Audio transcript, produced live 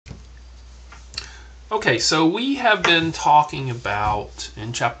Okay, so we have been talking about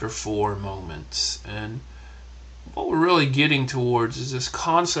in chapter 4 moments, and what we're really getting towards is this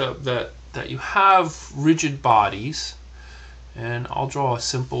concept that you have rigid bodies, and I'll draw a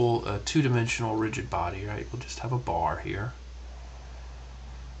simple two-dimensional rigid body, right? We'll just have a bar here.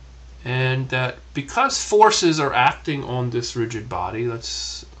 And that because forces are acting on this rigid body,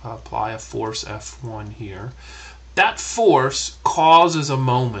 let's apply a force F1 here, that force causes a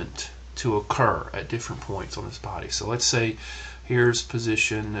moment to occur at different points on this body. So let's say here's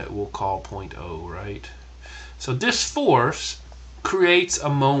position that we'll call point O, right? So this force creates a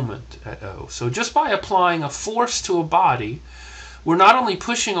moment at O. So just by applying a force to a body, we're not only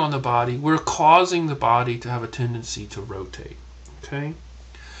pushing on the body, we're causing the body to have a tendency to rotate. Okay?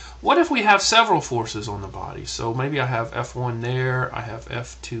 What if we have several forces on the body? So maybe I have F1 there, I have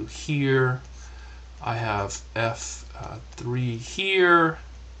F2 here, I have F3 here,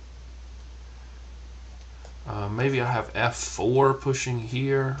 maybe I have F4 pushing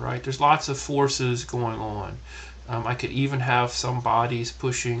here, right? There's lots of forces going on. I could even have some bodies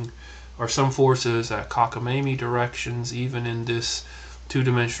pushing, or some forces at cockamamie directions, even in this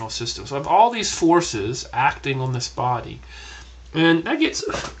two-dimensional system. So I have all these forces acting on this body. And that gets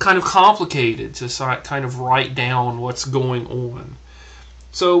kind of complicated to kind of write down what's going on.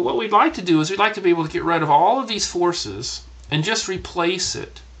 So what we'd like to do is we'd like to be able to get rid of all of these forces and just replace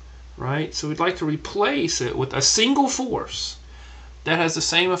it, right? So we'd like to replace it with a single force that has the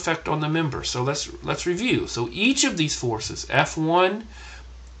same effect on the member. So let's review. So each of these forces, F1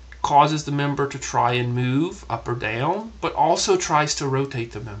 causes the member to try and move up or down, but also tries to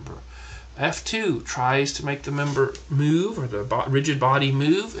rotate the member. F2 tries to make the member move, or the rigid body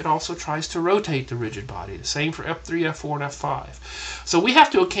move. It also tries to rotate the rigid body. The same for F3, F4, and F5. So we have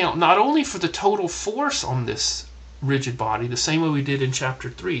to account not only for the total force on this rigid body, the same way we did in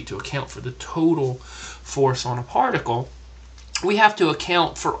chapter 3 to account for the total force on a particle, we have to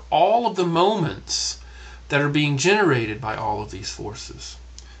account for all of the moments that are being generated by all of these forces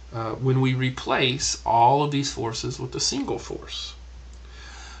when we replace all of these forces with a single force.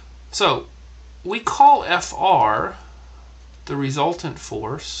 So we call Fr, the resultant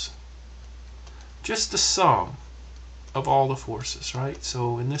force, just the sum of all the forces, right?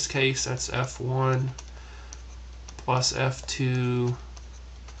 So in this case, that's F1 plus F2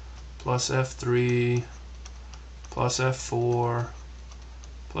 plus F3 plus F4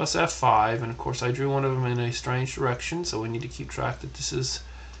 plus F5. And of course, I drew one of them in a strange direction, so we need to keep track that this is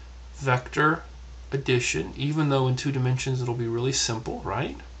vector addition, even though in 2 dimensions it'll be really simple,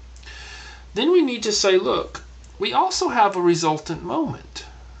 right? Then we need to say, look, we also have a resultant moment.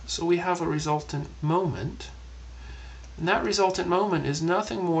 So we have a resultant moment, and that resultant moment is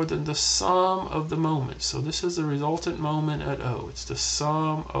nothing more than the sum of the moments. So this is the resultant moment at O. It's the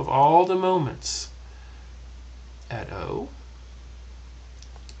sum of all the moments at O.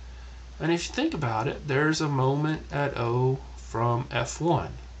 And if you think about it, there's a moment at O from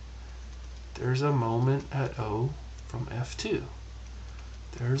F1. There's a moment at O from F2.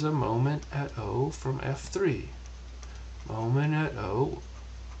 There's a moment at O from F3, moment at O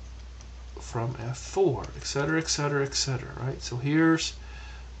from F4, etc., etc., etc., right? So here's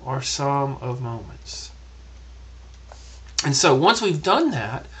our sum of moments. And so once we've done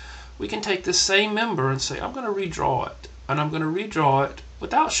that, we can take the same member and say, I'm going to redraw it. And I'm going to redraw it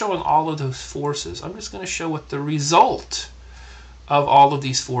without showing all of those forces. I'm just going to show what the result of all of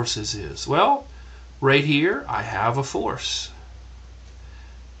these forces is. Well, right here, I have a force.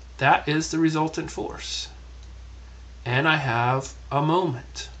 That is the resultant force. And I have a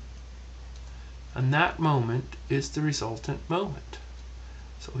moment. And that moment is the resultant moment.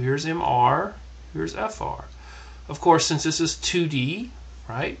 So here's MR, here's FR. Of course, since this is 2D,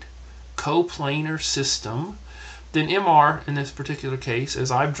 right, coplanar system, then MR in this particular case,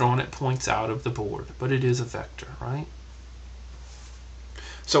 as I've drawn it, points out of the board. But it is a vector, right?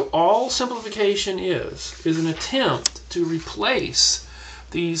 So all simplification is an attempt to replace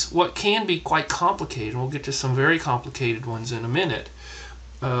these, what can be quite complicated, and we'll get to some very complicated ones in a minute,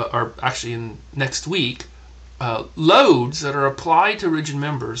 or actually in next week, loads that are applied to rigid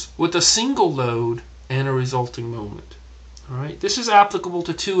members with a single load and a resulting moment. All right, this is applicable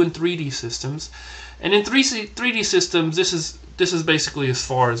to 2 and 3D systems, and in 3D systems, this is basically as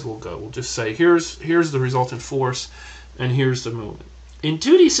far as we'll go. We'll just say here's the resultant force, and here's the moment. In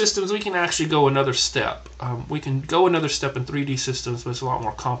 2D systems, we can actually go another step. We can go another step in 3D systems, but it's a lot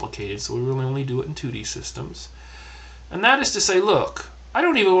more complicated, so we really only do it in 2D systems. And that is to say, look, I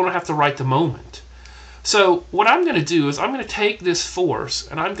don't even want to have to write the moment. So what I'm going to do is I'm going to take this force,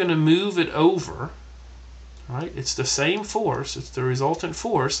 and I'm going to move it over right? It's the same force. It's the resultant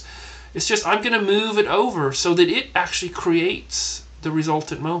force. It's just I'm going to move it over so that it actually creates the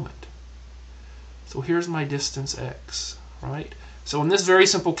resultant moment. So here's my distance x, right? So in this very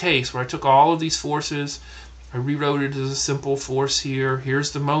simple case where I took all of these forces, I rewrote it as a simple force here,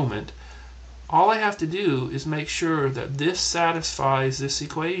 here's the moment. All I have to do is make sure that this satisfies this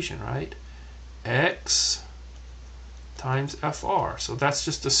equation, right? X times Fr. So that's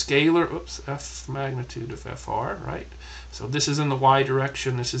just a scalar, F magnitude of Fr, right? So this is in the y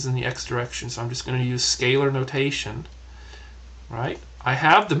direction, this is in the x direction, so I'm just going to use scalar notation, right? I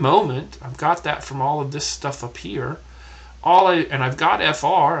have the moment, I've got that from all of this stuff up here. And I've got Fr,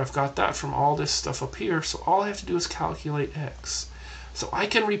 I've got that from all this stuff up here, so all I have to do is calculate x. So I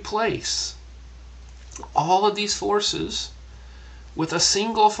can replace all of these forces with a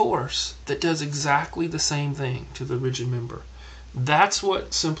single force that does exactly the same thing to the rigid member. That's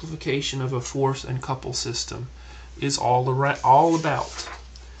what simplification of a force and couple system is all about.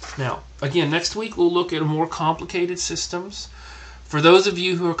 Now, again, next week we'll look at more complicated systems. For those of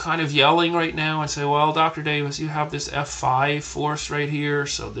you who are kind of yelling right now and say, well, Dr. Davis, you have this F5 force right here,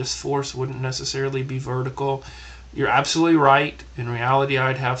 so this force wouldn't necessarily be vertical. You're absolutely right. In reality,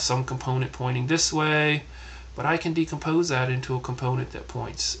 I'd have some component pointing this way, but I can decompose that into a component that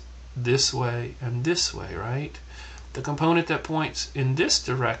points this way and this way, right? The component that points in this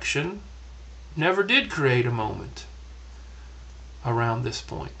direction never did create a moment around this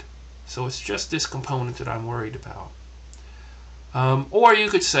point. So it's just this component that I'm worried about. Or you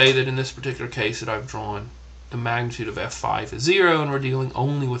could say that in this particular case that I've drawn, the magnitude of F5 is 0, and we're dealing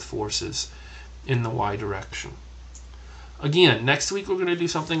only with forces in the y direction. Again, next week we're going to do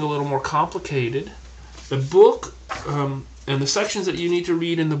something a little more complicated. The book and the sections that you need to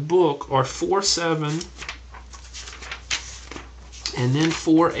read in the book are 4.7 and then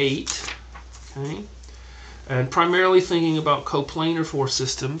 4.8, okay? And primarily thinking about coplanar force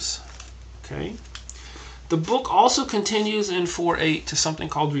systems, okay? The book also continues in 4.8 to something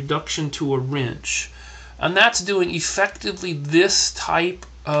called reduction to a wrench. And that's doing effectively this type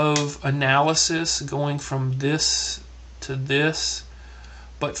of analysis, going from this to this,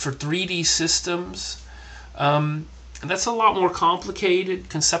 but for 3D systems. And that's a lot more complicated.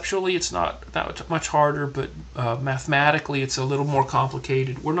 Conceptually, it's not that much harder, but mathematically, it's a little more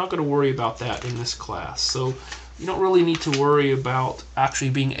complicated. We're not going to worry about that in this class. So you don't really need to worry about actually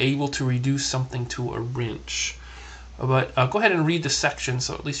being able to reduce something to a wrench. But go ahead and read the section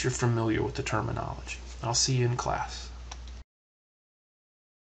so at least you're familiar with the terminology. I'll see you in class.